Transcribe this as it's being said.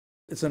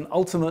it's an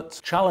ultimate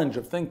challenge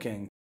of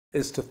thinking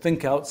is to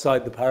think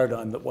outside the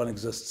paradigm that one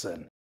exists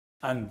in.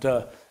 And,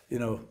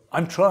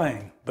 I'm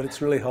trying, but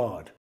it's really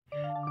hard.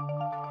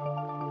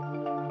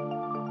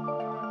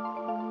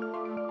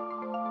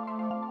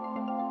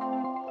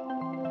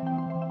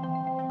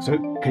 So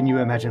can you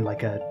imagine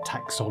like a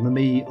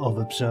taxonomy of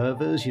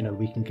observers?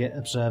 We can get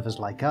observers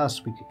like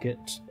us, we could get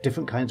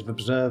different kinds of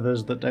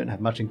observers that don't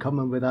have much in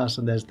common with us,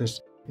 and there's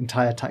this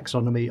entire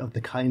taxonomy of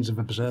the kinds of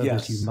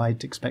observers you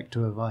might expect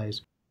to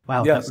arise.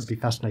 Wow, that would be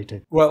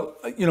fascinating. Well,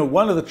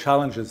 one of the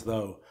challenges,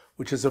 though,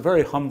 which is a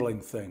very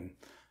humbling thing,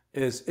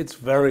 is it's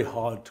very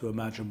hard to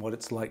imagine what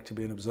it's like to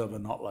be an observer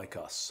not like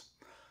us.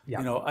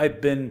 Yeah.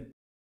 I've been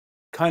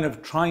kind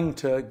of trying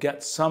to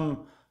get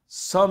some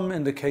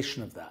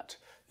indication of that.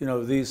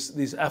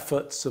 These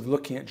efforts of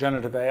looking at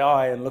generative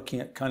AI and looking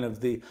at kind of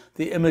the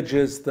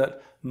images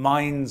that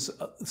minds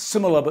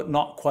similar but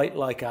not quite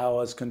like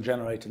ours can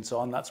generate and so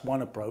on. That's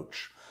one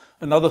approach.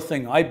 Another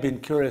thing I've been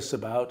curious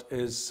about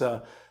is,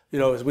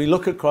 as we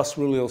look across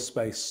rulial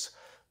space,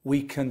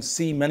 we can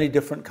see many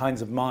different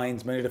kinds of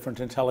minds, many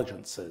different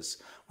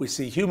intelligences. We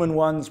see human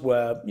ones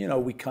where,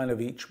 we kind of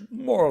each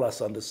more or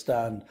less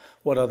understand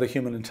what other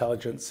human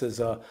intelligences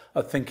are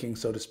thinking,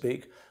 so to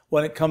speak.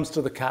 When it comes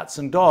to the cats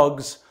and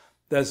dogs,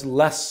 there's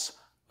less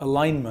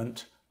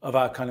alignment of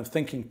our kind of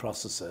thinking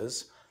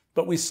processes,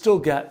 but we still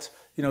get,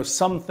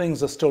 some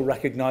things are still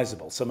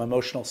recognizable. Some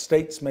emotional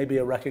states maybe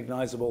are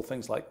recognizable,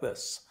 things like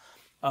this.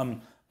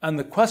 And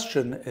the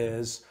question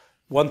is,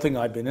 one thing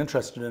I've been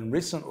interested in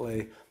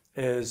recently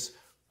is,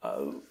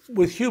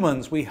 with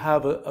humans, we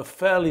have a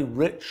fairly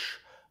rich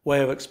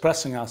way of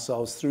expressing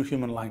ourselves through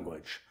human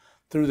language,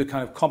 through the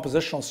kind of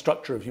compositional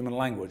structure of human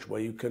language,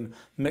 where you can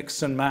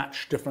mix and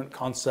match different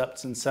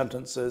concepts in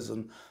sentences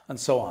and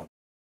so on.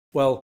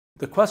 Well,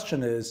 the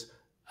question is,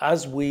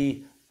 if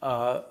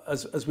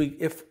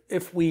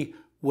we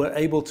were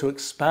able to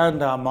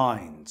expand our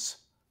minds,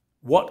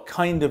 what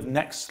kind of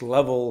next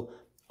level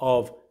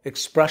of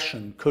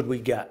expression could we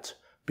get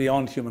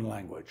beyond human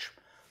language?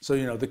 So,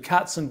 the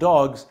cats and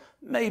dogs,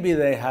 maybe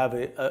they have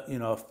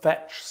a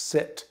fetch,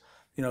 sit,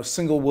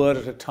 single word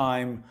at a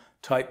time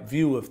type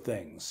view of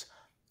things.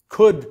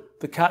 Could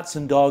the cats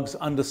and dogs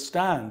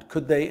understand?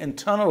 Could they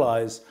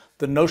internalize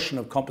the notion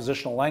of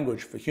compositional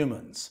language for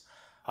humans?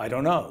 I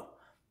don't know.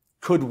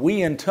 Could we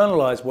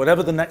internalize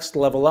whatever the next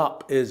level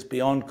up is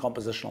beyond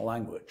compositional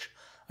language?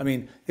 I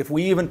mean, if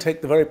we even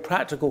take the very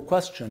practical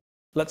question,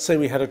 let's say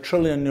we had 1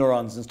 trillion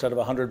neurons instead of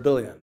 100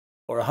 billion,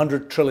 or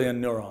 100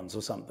 trillion neurons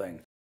or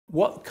something.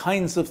 What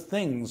kinds of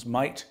things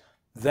might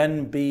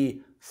then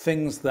be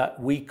things that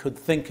we could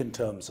think in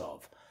terms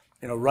of?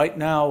 Right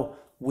now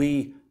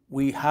we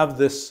have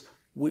this,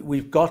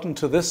 we've gotten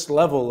to this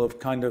level of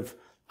kind of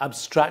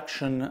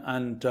abstraction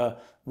and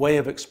way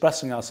of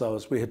expressing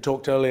ourselves. We had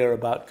talked earlier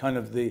about kind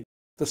of the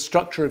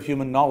structure of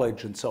human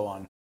knowledge and so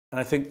on. And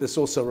I think this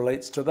also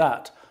relates to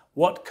that.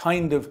 What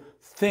kind of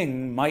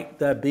thing might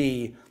there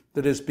be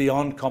that is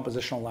beyond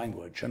compositional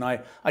language? And I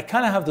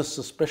kind of have this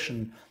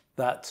suspicion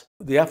that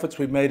the efforts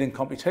we've made in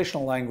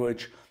computational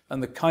language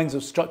and the kinds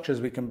of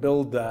structures we can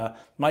build there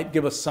might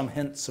give us some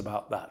hints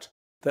about that.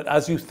 That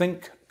as you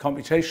think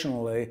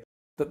computationally,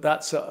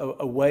 that's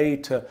a way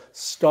to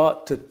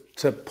start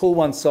to pull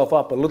oneself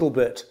up a little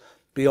bit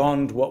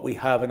beyond what we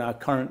have in our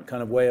current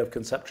kind of way of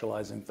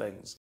conceptualizing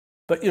things.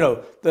 But,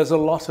 there's a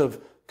lot of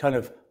kind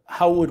of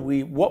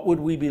what would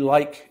we be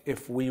like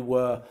if we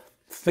were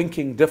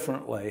thinking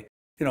differently?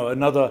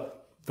 Another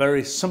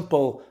very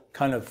simple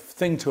kind of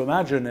thing to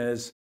imagine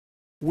is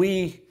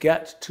we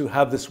get to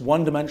have this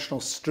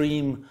one-dimensional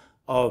stream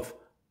of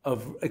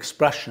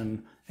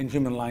expression in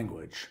human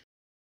language.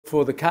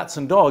 For the cats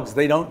and dogs,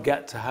 they don't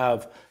get to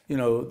have,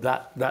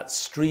 that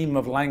stream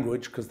of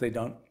language because they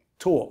don't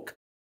talk.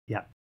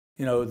 Yeah.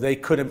 They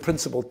could in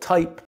principle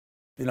type,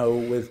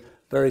 with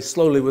very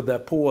slowly with their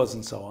paws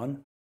and so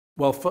on.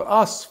 Well, for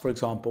us, for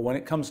example, when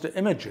it comes to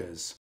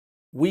images,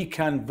 we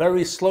can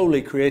very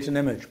slowly create an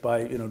image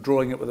by,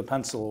 drawing it with a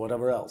pencil or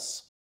whatever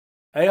else.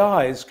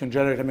 AIs can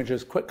generate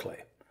images quickly.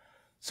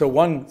 So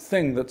one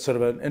thing that's sort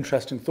of an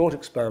interesting thought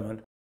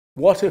experiment,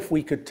 what if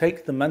we could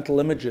take the mental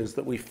images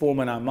that we form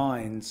in our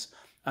minds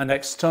and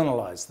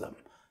externalize them?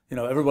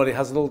 Everybody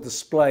has a little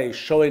display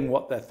showing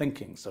what they're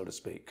thinking, so to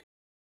speak.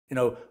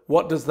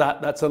 What does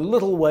that's a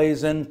little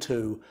ways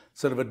into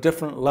sort of a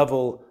different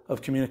level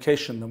of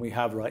communication than we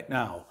have right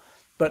now.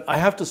 But I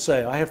have to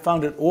say, I have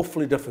found it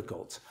awfully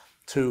difficult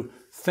to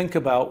think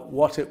about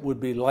what it would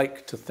be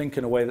like to think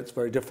in a way that's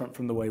very different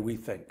from the way we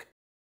think.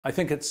 I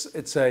think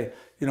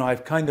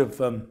I've kind of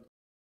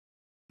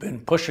been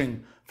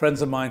pushing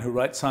friends of mine who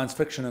write science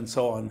fiction and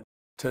so on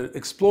to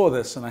explore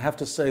this, and I have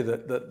to say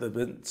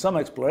that some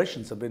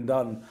explorations have been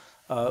done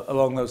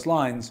along those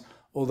lines,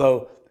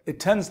 although it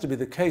tends to be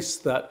the case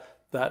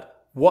that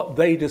what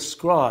they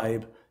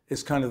describe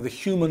is kind of the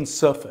human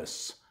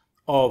surface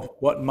of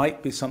what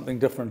might be something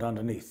different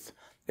underneath.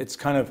 It's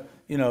kind of,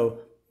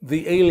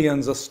 the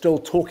aliens are still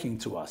talking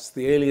to us.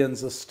 The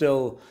aliens are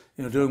still,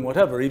 doing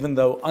whatever, even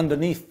though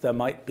underneath there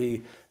might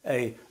be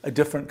a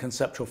different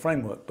conceptual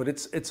framework. But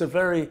it's a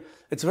very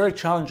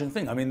challenging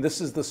thing. I mean,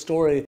 this is the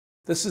story.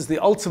 This is the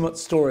ultimate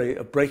story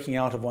of breaking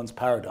out of one's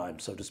paradigm,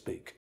 so to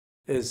speak.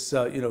 Is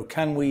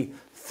can we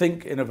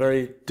think in a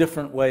very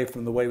different way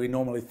from the way we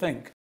normally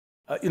think?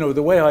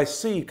 The way I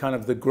see kind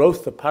of the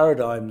growth of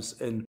paradigms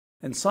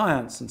in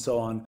science and so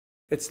on,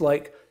 it's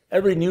like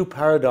every new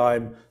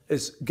paradigm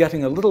is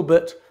getting a little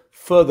bit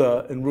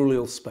further in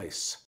rulial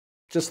space.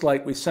 Just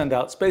like we send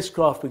out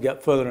spacecraft, we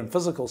get further in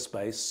physical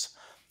space.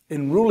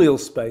 In rulial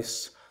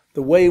space,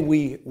 the way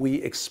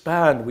we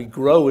expand, we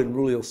grow in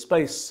rulial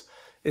space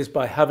is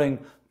by having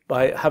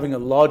a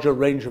larger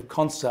range of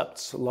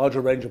concepts, a larger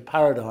range of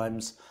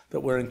paradigms that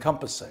we're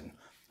encompassing.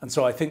 And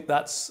so I think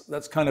that's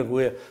kind of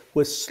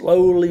we're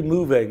slowly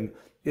moving,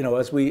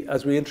 as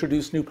we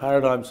introduce new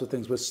paradigms for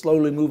things, we're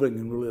slowly moving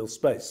in rulial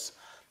space.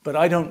 But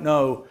I don't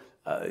know,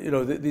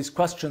 these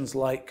questions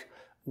like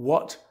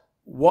what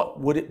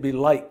would it be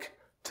like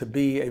to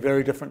be a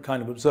very different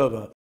kind of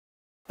observer?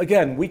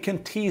 Again, we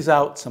can tease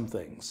out some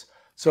things.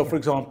 So for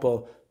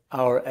example,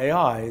 our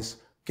AIs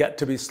get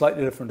to be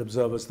slightly different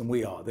observers than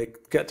we are. They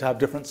get to have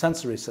different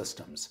sensory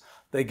systems.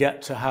 They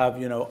get to have,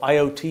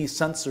 IoT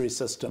sensory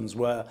systems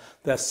where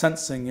they're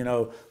sensing,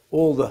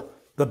 all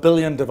the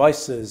billion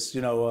devices,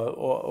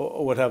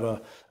 or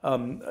whatever,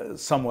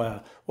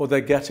 somewhere, or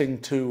they're getting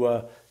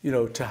to,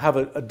 to have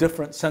a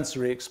different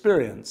sensory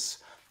experience.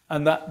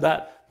 And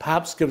that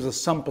perhaps gives us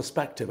some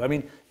perspective. I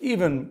mean,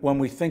 even when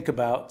we think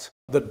about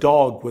the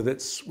dog with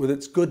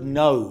its good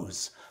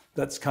nose,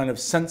 that's kind of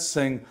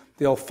sensing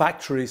the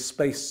olfactory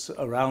space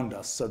around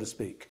us, so to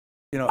speak.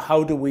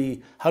 How do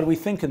we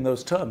think in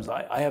those terms?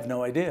 I have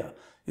no idea.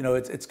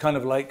 It's kind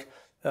of like,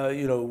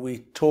 we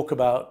talk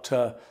about,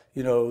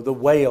 the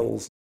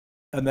whales,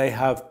 and they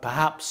have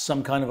perhaps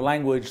some kind of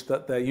language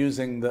that they're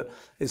using that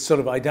is sort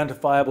of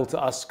identifiable to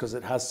us because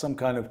it has some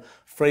kind of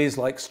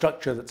phrase-like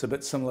structure that's a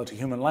bit similar to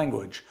human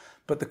language.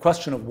 But the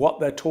question of what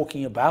they're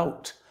talking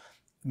about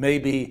may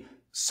be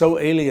so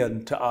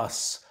alien to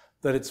us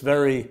that it's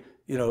very,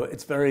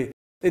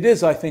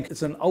 I think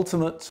it's an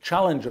ultimate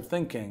challenge of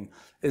thinking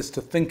is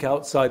to think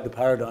outside the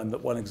paradigm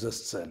that one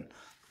exists in.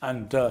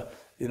 And,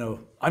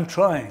 I'm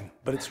trying,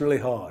 but it's really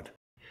hard.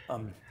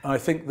 And I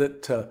think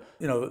that,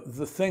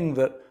 the thing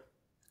that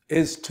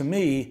is to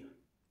me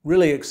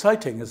really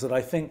exciting is that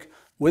I think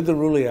with the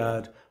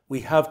ruliad,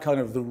 we have kind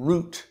of the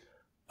root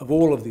of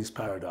all of these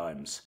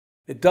paradigms.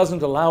 It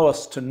doesn't allow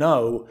us to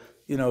know,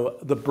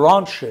 the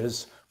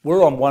branches,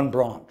 we're on one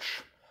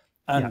branch.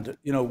 And,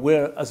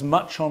 we're as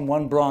much on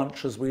one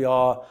branch as we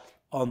are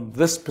on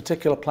this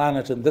particular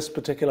planet in this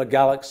particular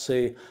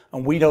galaxy.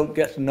 And we don't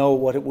get to know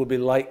what it would be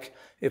like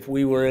if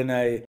we were in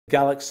a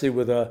galaxy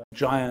with a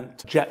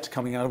giant jet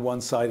coming out of one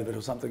side of it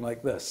or something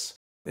like this.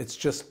 It's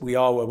just we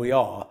are where we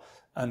are.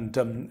 And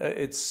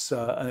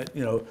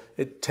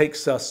it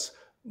takes us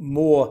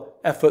more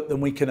effort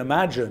than we can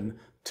imagine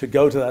to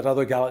go to that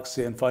other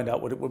galaxy and find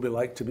out what it would be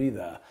like to be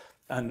there.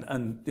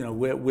 And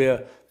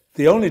we're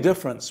the only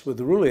difference with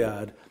the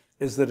ruliad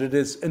is that it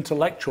is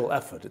intellectual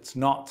effort. It's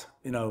not,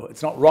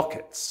 it's not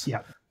rockets.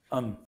 Yeah.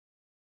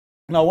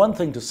 Now, one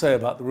thing to say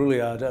about the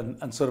ruliad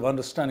and sort of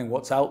understanding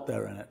what's out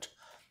there in it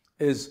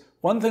is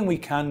one thing we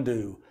can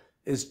do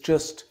is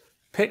just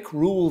pick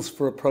rules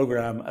for a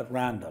program at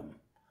random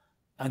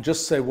and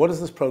just say, what does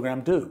this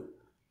program do?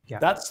 Yeah.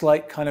 That's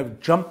like kind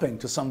of jumping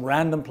to some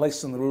random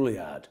place in the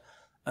ruliad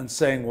and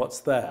saying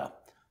what's there.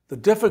 The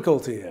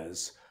difficulty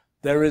is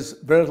there is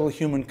very little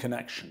human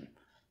connection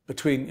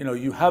between,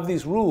 you have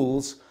these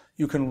rules,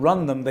 you can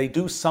run them, they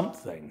do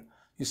something.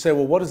 You say,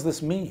 well, what does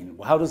this mean?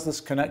 How does this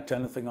connect to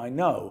anything I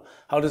know?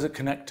 How does it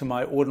connect to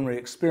my ordinary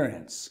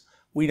experience?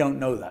 We don't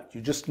know that.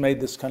 You just made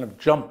this kind of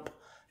jump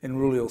in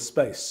rulial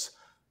space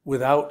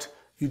without,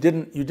 you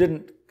didn't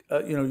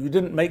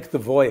make the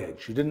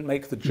voyage. You didn't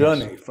make the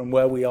journey from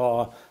where we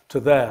are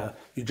to there.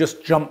 You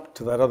just jumped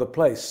to that other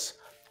place.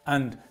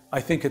 And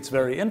I think it's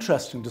very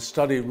interesting to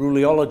study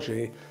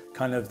ruliology,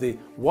 kind of the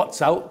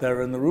what's out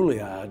there in the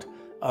ruliad.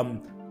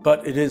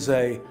 But it is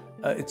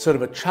it's sort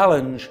of a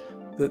challenge.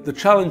 The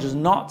challenge is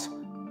not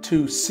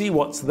to see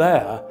what's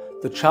there.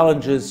 The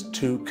challenge is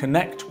to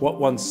connect what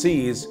one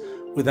sees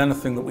with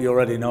anything that we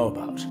already know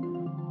about.